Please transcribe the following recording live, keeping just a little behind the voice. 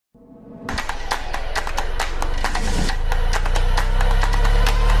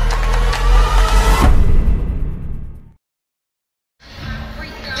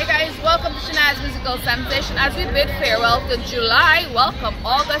musical sensation as we bid farewell to July. Welcome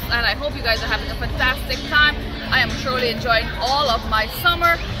August, and I hope you guys are having a fantastic time. I am surely enjoying all of my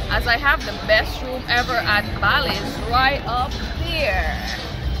summer as I have the best room ever at Bally's right up there.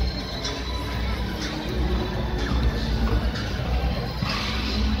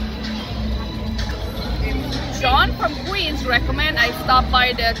 John from Queens recommend I stop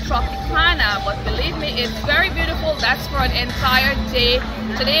by the Tropicana, but believe me, it's very beautiful. That's for an entire day.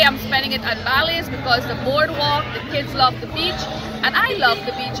 Today I'm spending it at Bally's because the boardwalk, the kids love the beach, and I love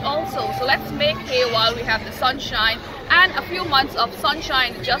the beach also. So let's make hay while we have the sunshine and a few months of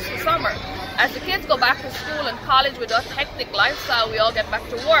sunshine just for summer. As the kids go back to school and college with a hectic lifestyle, we all get back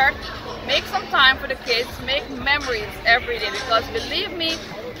to work. Make some time for the kids, make memories every day, because believe me,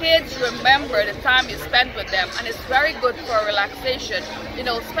 kids remember the time you spend with them, and it's very good for relaxation. You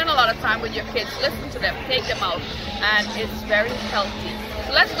know, spend a lot of time with your kids, listen to them, take them out, and it's very healthy.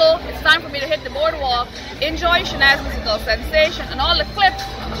 So let's go. It's time for me to hit the boardwalk, enjoy Shanaz musical sensation and all the clips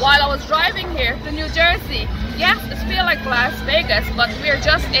while I was driving here to New Jersey. Yes, it feels like Las Vegas, but we're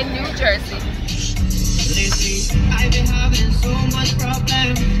just in New Jersey. Lately, I've been having so much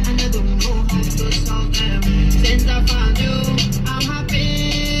problem, and I don't know how to solve them. Since I found you, I'm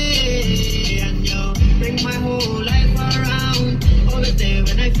happy, and you bring my whole life around. Always there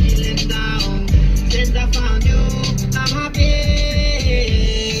when I'm feeling down. Since I found you, I'm happy.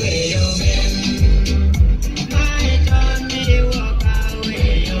 Where you been? My journey walk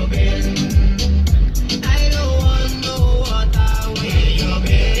away. You been? I don't want no water. Where you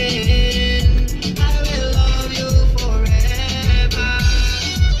been? I will love you forever.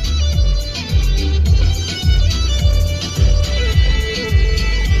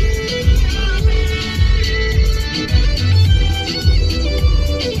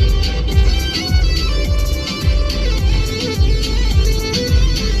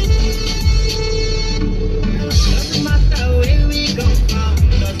 Doesn't matter where we come from,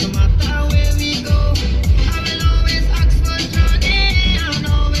 doesn't matter where we go. I will always ask for Johnny, and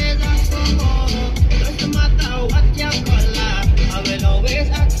always ask for more. Doesn't matter what your color, I will always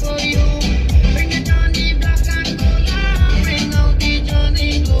ask for you. Bring the Johnny black and cola, bring out the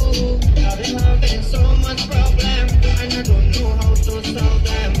Johnny blue. I've been having so much problem, and I don't know how to solve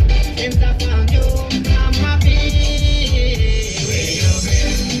them. Since I found you, I'm happy. Where you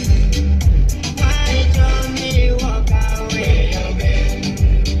been? Why Johnny walk away? Where you been?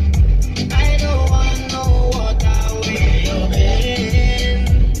 I don't want no water. Where you been?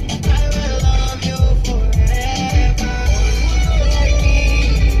 I will love you forever. You like me,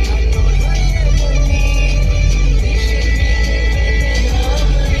 I know you're here for me. Wishing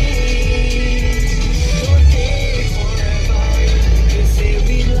me don't take forever. They say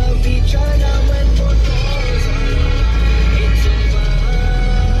we love each other when both doors are locked. It's over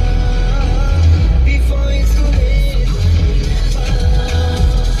before it's too late.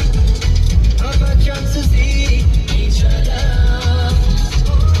 Have a chance to see each other.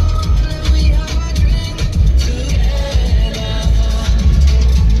 Oh, we have a drink together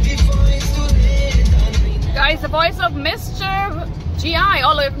before it's too late. Guys, the voice of Mr. GI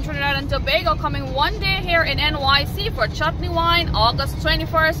all the way from Trinidad and Tobago coming one day here in NYC for Chutney Wine, August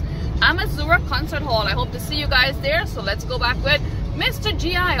 21st, Amazura Concert Hall. I hope to see you guys there. So let's go back with Mr.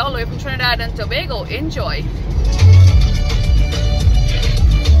 GI all the way from Trinidad and Tobago. Enjoy.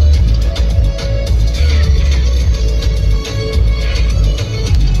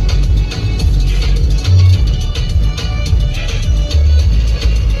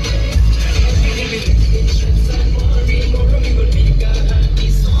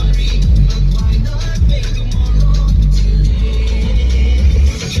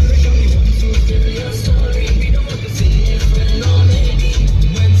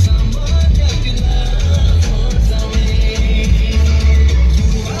 When someone that you love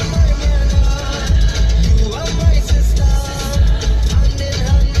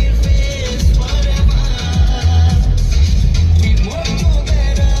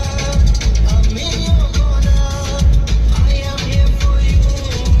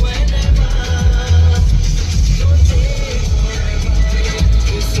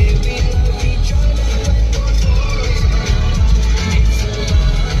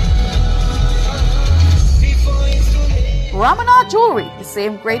Ramana Jewelry, the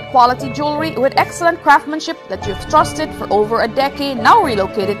same great quality jewelry with excellent craftsmanship that you've trusted for over a decade, now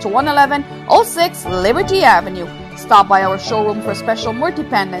relocated to 11106 Liberty Avenue. Stop by our showroom for special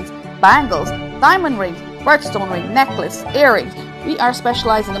multi-pendants, bangles, diamond rings, birthstone ring, necklace, earrings. We are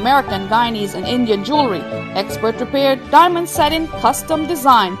specialized in American, Guyanese, and Indian jewelry, expert repaired, diamond setting, custom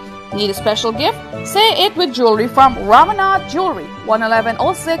design. Need a special gift? Say it with jewelry from Ramana Jewelry,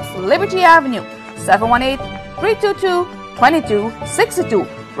 11106 Liberty Avenue. 718-322-2262.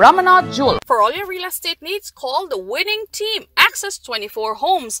 Ramanath Jewel. For all your real estate needs, call the winning team. Access 24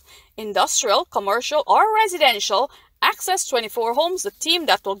 Homes. Industrial, commercial, or residential. Access 24 Homes, the team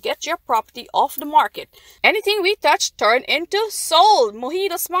that will get your property off the market. Anything we touch, turn into sold.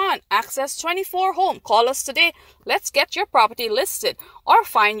 Mohid Osman, Access 24 Home. Call us today. Let's get your property listed or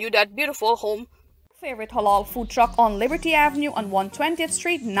find you that beautiful home. Favorite halal food truck on Liberty Avenue on 120th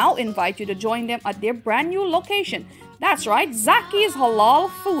Street now invite you to join them at their brand new location. That's right, Zaki's Halal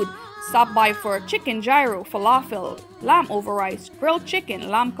Food. Stop by for chicken gyro, falafel, lamb over rice, grilled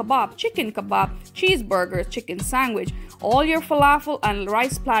chicken, lamb kebab, chicken kebab, cheeseburger, chicken sandwich, all your falafel and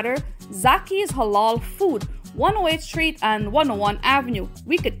rice platter. Zaki's Halal Food, 108th Street and 101 Avenue.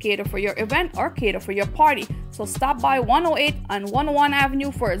 We could cater for your event or cater for your party. So stop by 108 and 101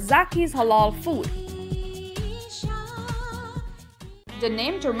 Avenue for Zaki's Halal Food. The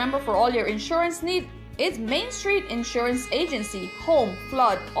name to remember for all your insurance needs is Main Street Insurance Agency. Home,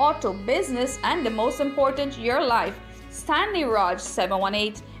 flood, auto, business, and the most important, your life. Stanley Raj,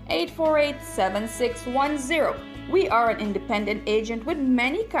 718-848-7610. We are an independent agent with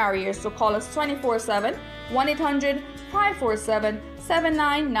many carriers, so call us 24/7,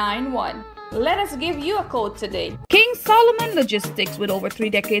 1-800-547-7991. Let us give you a code today. King Solomon Logistics, with over 3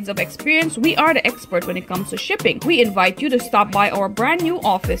 decades of experience, we are the expert when it comes to shipping. We invite you to stop by our brand new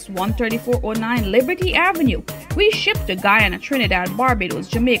office, 13409 Liberty Avenue. We ship to Guyana, Trinidad, Barbados,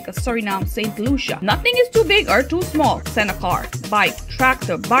 Jamaica, Suriname, St. Lucia. Nothing is too big or too small. Send a car, bike,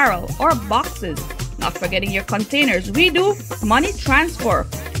 tractor, barrel, or boxes. Not forgetting your containers. We do money transfer.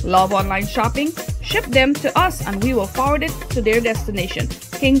 Love online shopping? Ship them to us and we will forward it to their destination.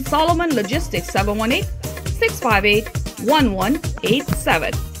 King Solomon Logistics,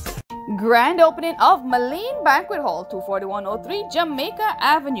 718-658-1187. Grand opening of Malene Banquet Hall, 24103 Jamaica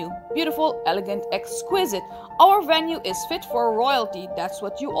Avenue. Beautiful, elegant, exquisite. Our venue is fit for royalty. That's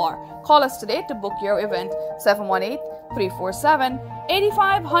what you are. Call us today to book your event.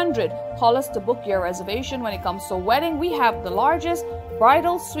 718-347-8500. Call us to book your reservation. When it comes to wedding, we have the largest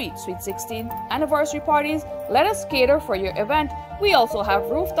bridal suite, Sweet 16 anniversary parties. Let us cater for your event. We also have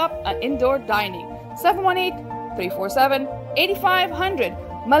rooftop and indoor dining. 718-347-8500.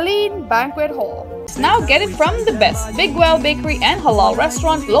 Malene Banquet Hall. Now get it from the best. Big Well Bakery and Halal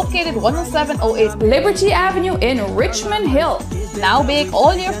Restaurant located 10708 Liberty Avenue in Richmond Hill. Now bake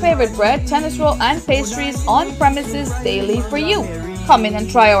all your favorite bread, tennis roll, and pastries on premises daily for you. Come in and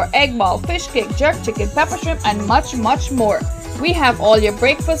try our egg ball, fish cake, jerk chicken, pepper shrimp, and much more. We have all your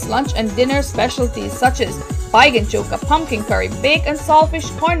breakfast, lunch, and dinner specialties such as baigan choka, pumpkin curry, bake and saltfish,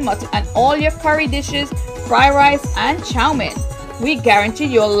 corn mutton, and all your curry dishes, fried rice, and chow mein. We guarantee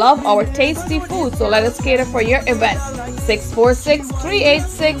you'll love our tasty food, so let us cater for your event.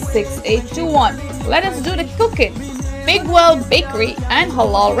 646-386-6821. Let us do the cooking. Big Well Bakery and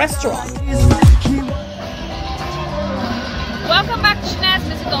Halal Restaurant. Welcome back to Shanaz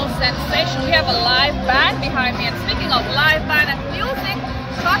Musical Sensation. We have a live band behind me, and speaking of live band and music,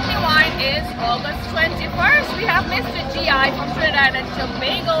 Cockney Wine is August 21st. We have Mr. G.I. from Trinidad and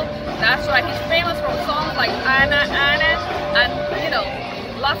Tobago. That's right, he's famous for songs like Anna, Anna, and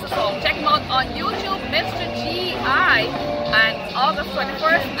lots of songs. Check him out on YouTube, Mr. G.I. And August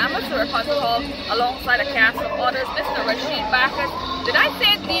 21st, Amateur Concert Hall, alongside a cast of others, Mr. Rashid Backus. Did I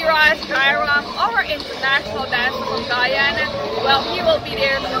say D-Raj Hiram, our international dancer from Guyana? Well, he will be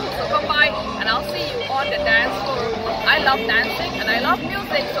there too, so come by and I'll see you on the dance floor. I love dancing and I love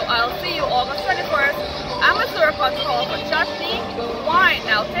music, so I'll see you August 21st, Amateur Concert Hall for Chutney Wine.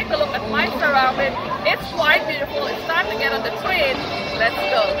 Now take a look at my surrounding. It's quite beautiful. It's time to get on the train. Let's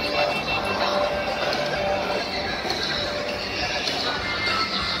go.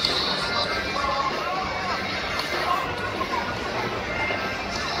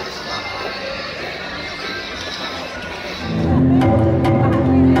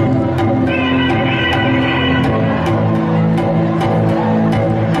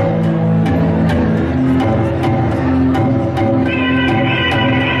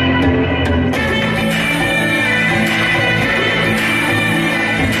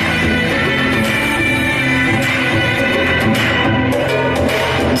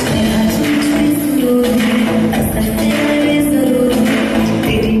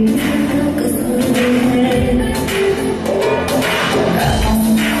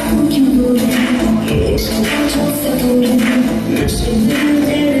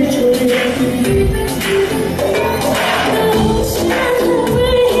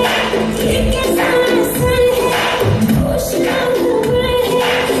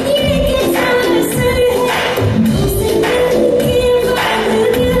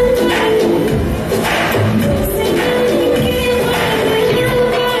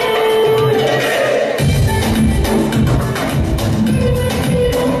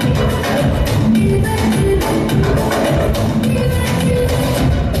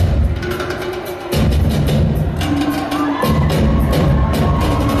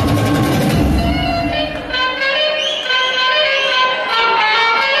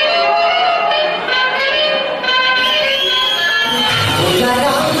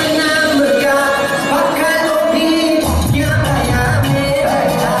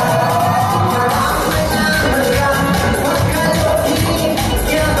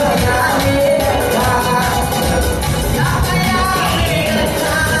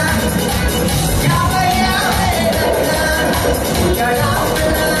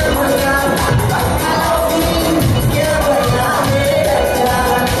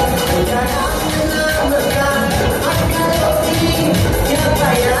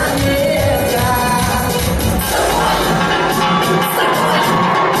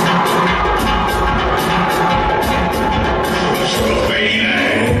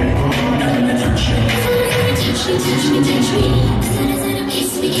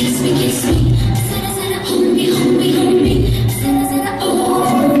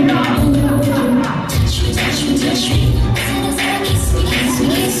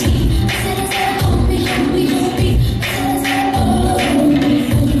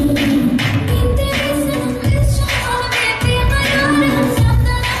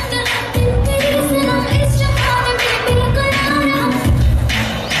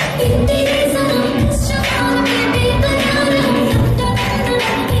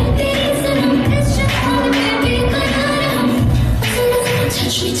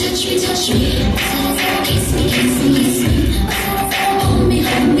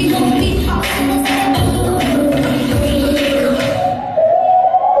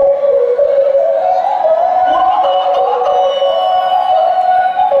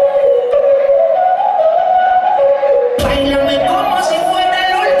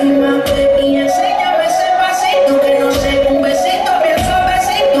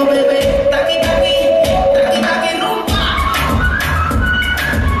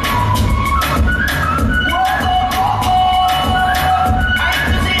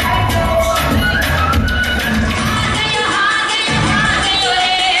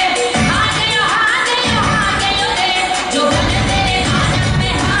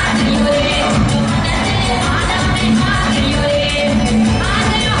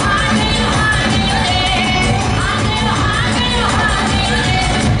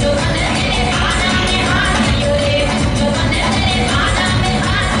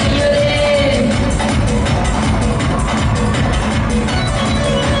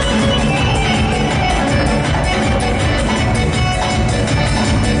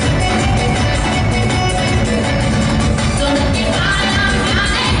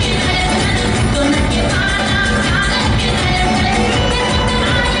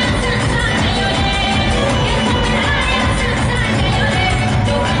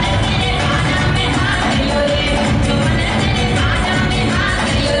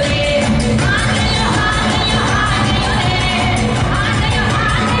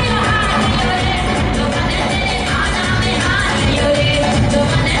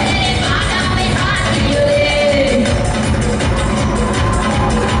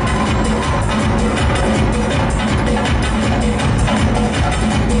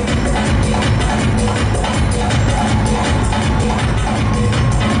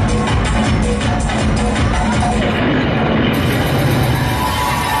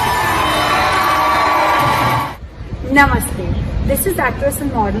 Namaste. This is actress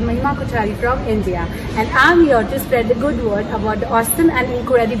and model Mahima Kochari from India, and I'm here to spread the good word about the awesome and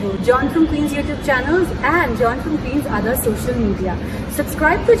incredible John from Queens YouTube channels and John from Queens other social media.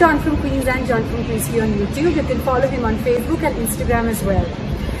 Subscribe to John from Queens and John from Queens here on YouTube. You can follow him on Facebook and Instagram as well.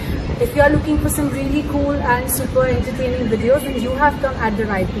 If you are looking for some really cool and super entertaining videos, then you have come at the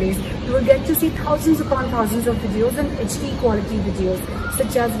right place. You will get to see thousands upon thousands of videos and HD quality videos,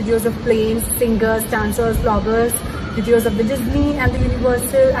 such as videos of planes, singers, dancers, vloggers, videos of the Disney and the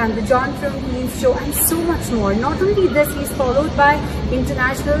Universal and the John from Queens show, and so much more. Not only this, he's followed by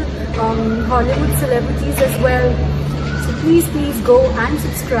international Hollywood celebrities as well. So please go and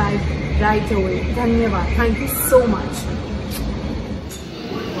subscribe right away. Dhanyavad. Thank you so much.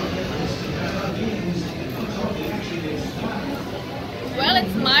 Well,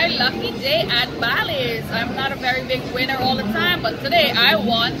 it's my lucky day at Bally's. I'm not a very big winner all the time, but today I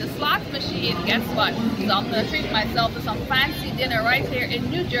won the slot machine. Guess what? So I'm going to treat myself to some fancy dinner right here in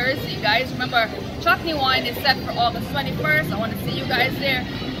New Jersey. Guys, remember, Chutney Wine is set for August 21st. I want to see you guys there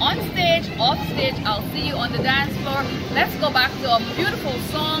on stage, off stage. I'll see you on the dance floor. Let's go back to a beautiful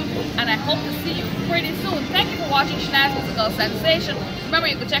song, and I hope to see you pretty soon. Thank you for watching Shanaz Musical Sensation. Remember,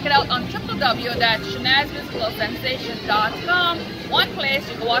 you can check it out on www.shanazmusicalsensation.com. One place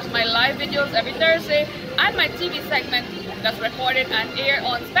you can watch my live videos every Thursday and my TV segment that's recorded and aired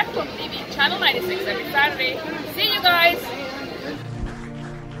on Spectrum TV, channel 96 every Saturday. See you guys!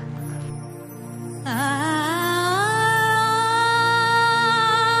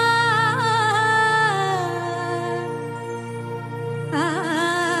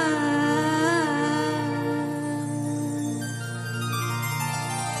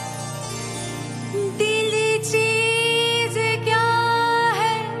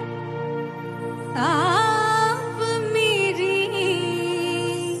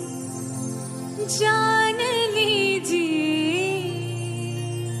 जान लीजिए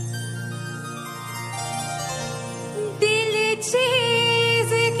दिल चीज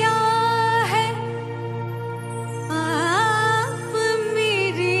क्या है आप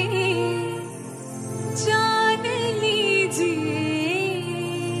मेरे जान लीजिए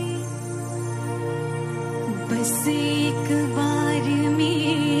बस एक बार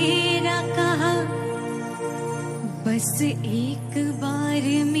मेरा कहा बस एक बार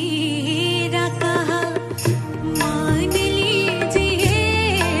मेरा कहा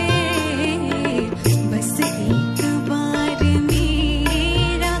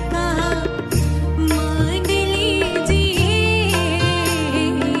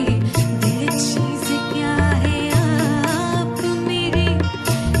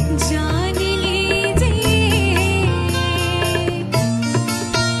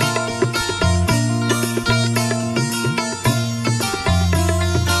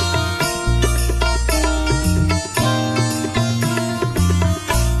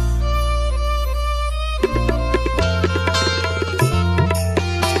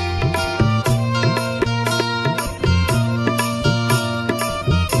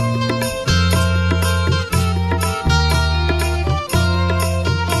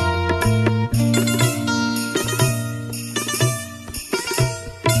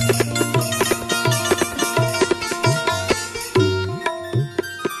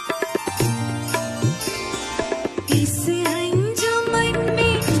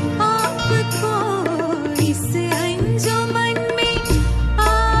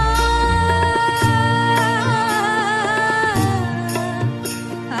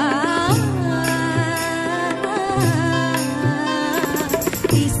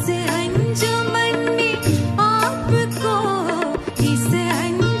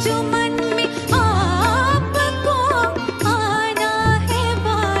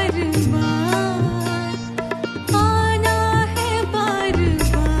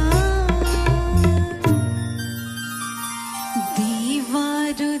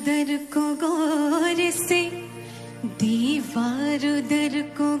उधर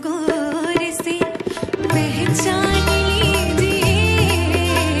को गौर से पहचान लीजिए,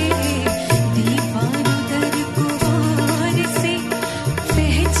 दीवार उधर को गौर से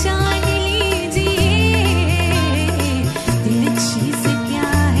पहचान लीजिए, दिल चीज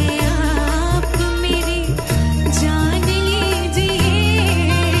क्या है आप मेरी जान लीजिए,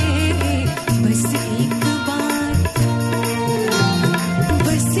 बस एक बार,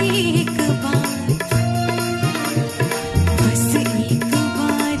 बस एक बार, बस एक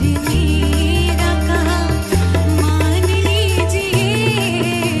बार मेरा कहा मान लीजिए,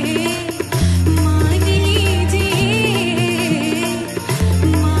 मान लीजिए,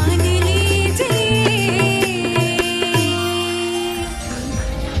 मान लीजिए।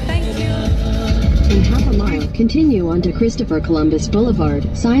 Thank you. In half a mile, continue onto Christopher Columbus Boulevard.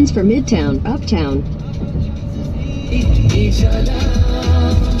 Signs for Midtown, Uptown. Each other,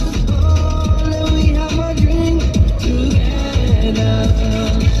 oh, we have a drink together.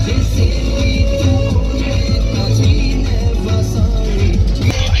 They say we do it 'cause we never sorry.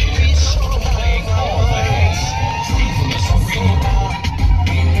 We sober,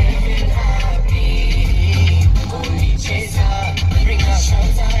 we living happy. Only chaser, bring a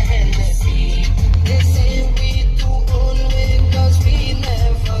shot of Hennessy. They say we do it 'cause we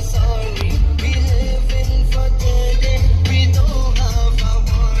never sorry. We living for today, we don't have a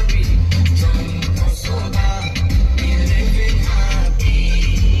worry. Drunk or sober, we living happy.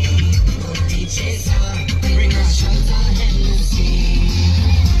 Only chaser, bring a shot of Hennessy.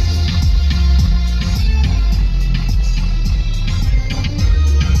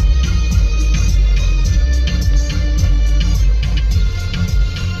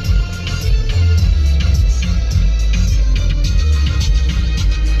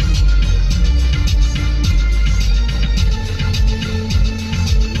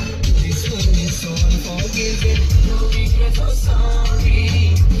 This one is so unforgiving, no regret or sorry.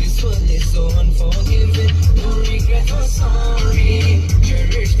 This one is so unforgiving, no regret or sorry.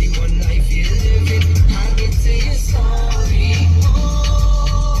 Cherish the one life you're living, I'll get to your story.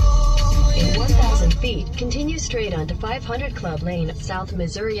 Oh, In 1,000 feet, continue straight onto 500 Club Lane, South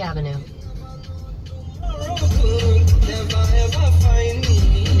Missouri Avenue. never ever find me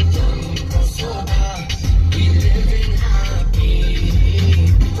drunk or sober. We living happy.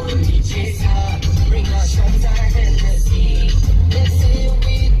 Only chaser, bring a shot of Hennessy. They say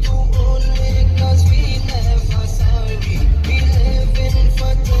we do only 'cause we never sorry. We living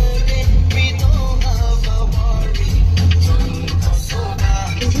for today, we don't have a worry. Drunk or sober.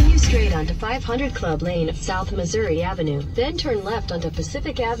 Continue straight onto 500 Club Lane, South Missouri Avenue. Then turn left onto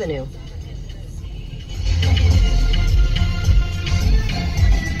Pacific Avenue.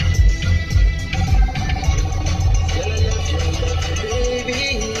 Baby,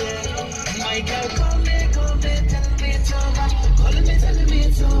 yeah. My girl, call me, tell me it's over. Call me, tell me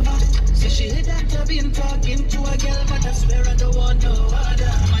it's over. So she hit that club in talking to a girl, but I swear I don't want no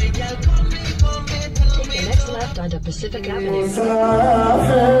other. My girl, call me, tell me Take the it's next over. left onto Pacific Avenue.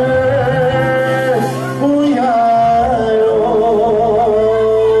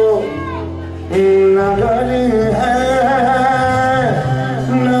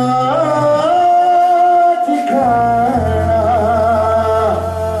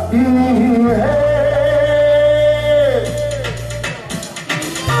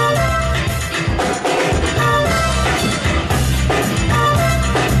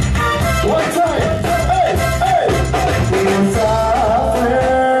 One time, hey, hey.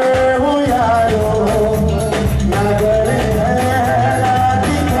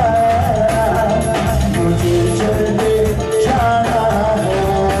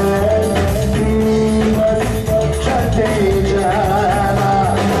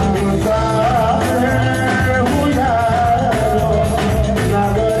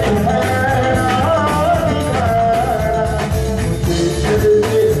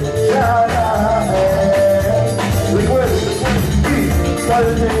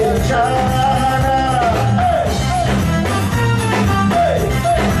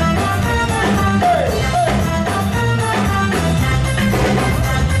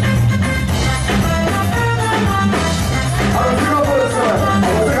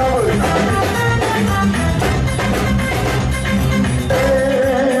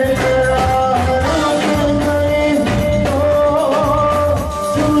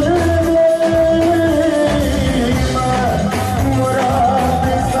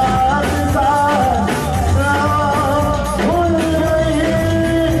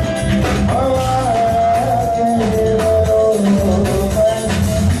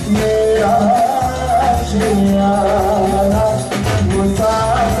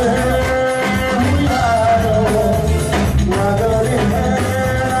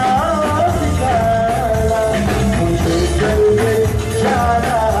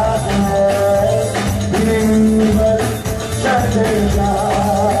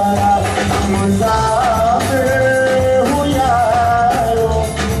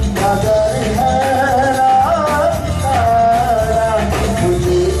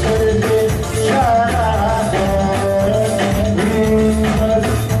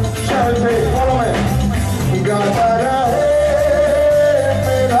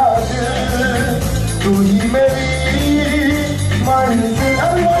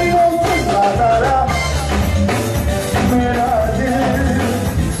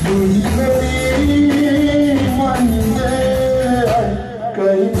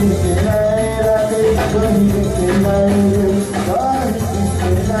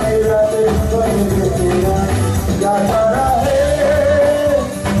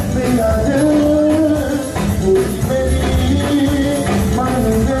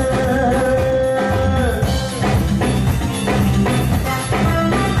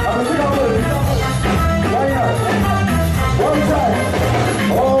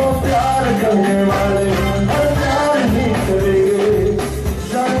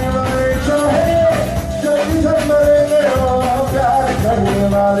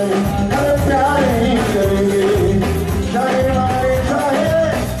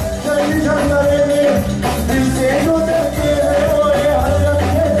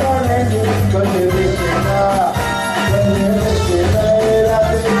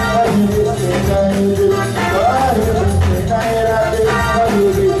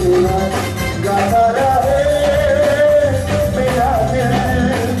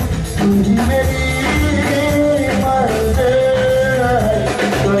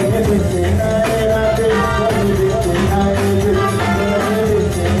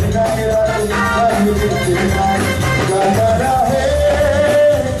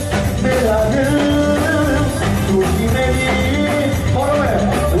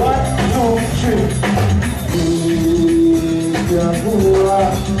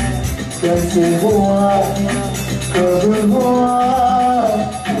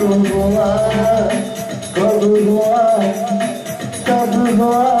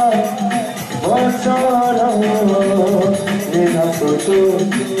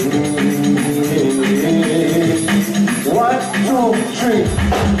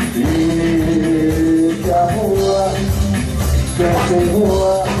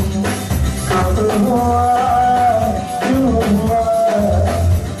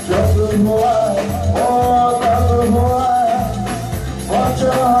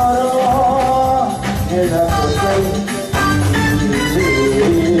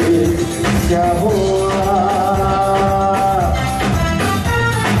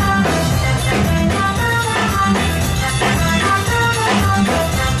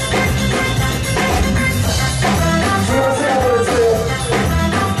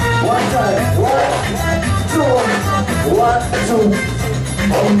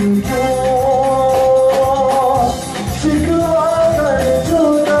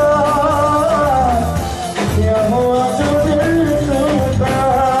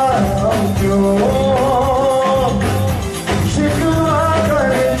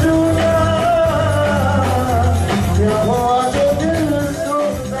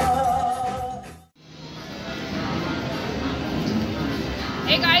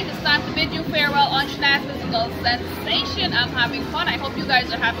 Hey guys, it's time to bid you farewell on Shanaz Physical Sensation. I'm having fun. I hope you guys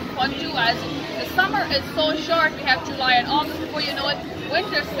are having fun too, as the summer is so short. We have July and August. Before you know it,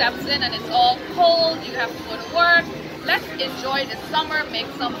 winter steps in and it's all cold. You have to go to work. Let's enjoy the summer, make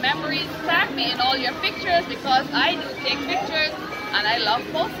some memories. Tag me in all your pictures because I do take pictures and I love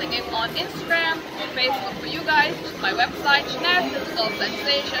posting it on Instagram or Facebook for you guys. My website,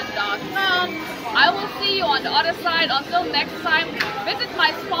 ShanazPhysicalSensation.com. I will see you on the other side. Until next time, visit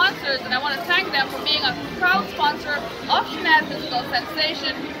my sponsors, and I want to thank them for being a proud sponsor of Shanaz Physical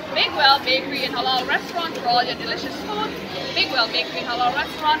Sensation. Big Well Bakery and Halal Restaurant for all your delicious food. Big Well Bakery and Halal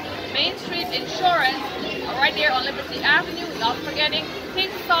Restaurant, Main Street Insurance, right there on Liberty Avenue. Not forgetting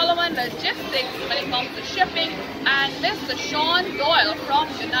King Solomon Logistics when it comes to shipping, and Mr. Sean Doyle from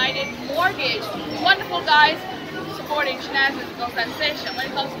United Mortgage. Wonderful guys supporting Shanaz Physical Sensation when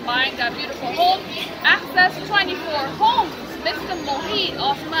it comes to buying that beautiful home. Access 24 Homes, Mr. Mohit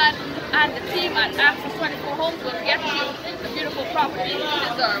Osman and the team at Access 24 Homes will get you the beautiful property you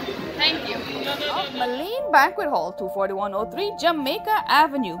deserve. Thank you. Maline Banquet Hall, 24103 Jamaica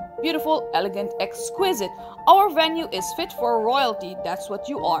Avenue. Beautiful, elegant, exquisite. Our venue is fit for royalty. That's what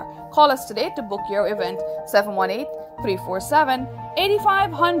you are. Call us today to book your event.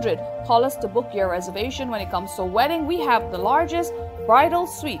 718-347-8500. Call us to book your reservation. When it comes to wedding, we have the largest bridal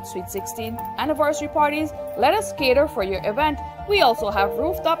suite, Suite 16, anniversary parties. Let us cater for your event. We also have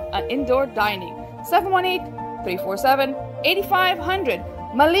rooftop and indoor dining. 718-347-8500.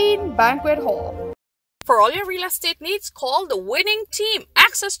 Maline Banquet Hall. For all your real estate needs, call the winning team.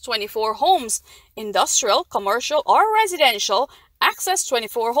 Access 24 Homes, industrial, commercial, or residential. Access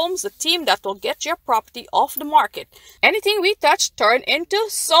 24 Homes, the team that will get your property off the market. Anything we touch, turn into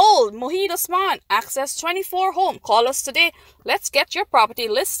sold. Mohit Osman, Access 24 Home. Call us today. Let's get your property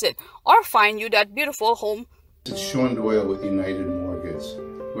listed or find you that beautiful home. This is Sean Doyle with United Mortgage.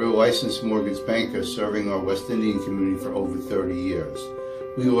 We're a licensed mortgage banker serving our West Indian community for over 30 years.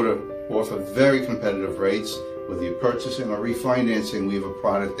 We offer very competitive rates Whether you're purchasing or refinancing, we have a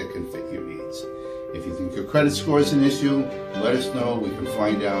product that can fit your needs. If you think your credit score is an issue, let us know. We can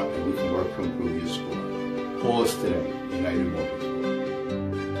find out and we can work to improve your score. Call us today, United Mortgage.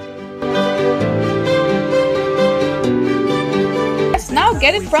 Now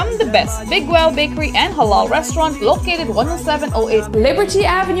get it from the best Big Well Bakery and Halal Restaurant located 10708 Liberty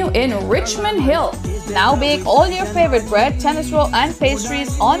Avenue in Richmond Hill. Now bake all your favorite bread, tennis roll and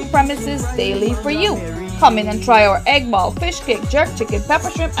pastries on premises daily for you. Come in and try our egg ball, fish cake, jerk chicken, pepper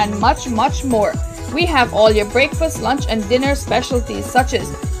shrimp and much more. We have all your breakfast, lunch and dinner specialties such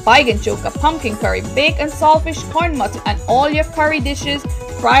as baigan choka, pumpkin curry, bake and saltfish, corn mutton and all your curry dishes,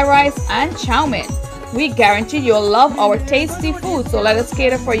 fry rice and chow mein. We guarantee you'll love our tasty food, so let us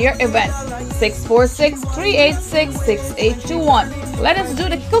cater for your event. 646-386-6821. Let us do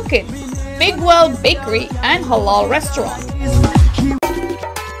the cooking. Big Well Bakery and Halal Restaurant.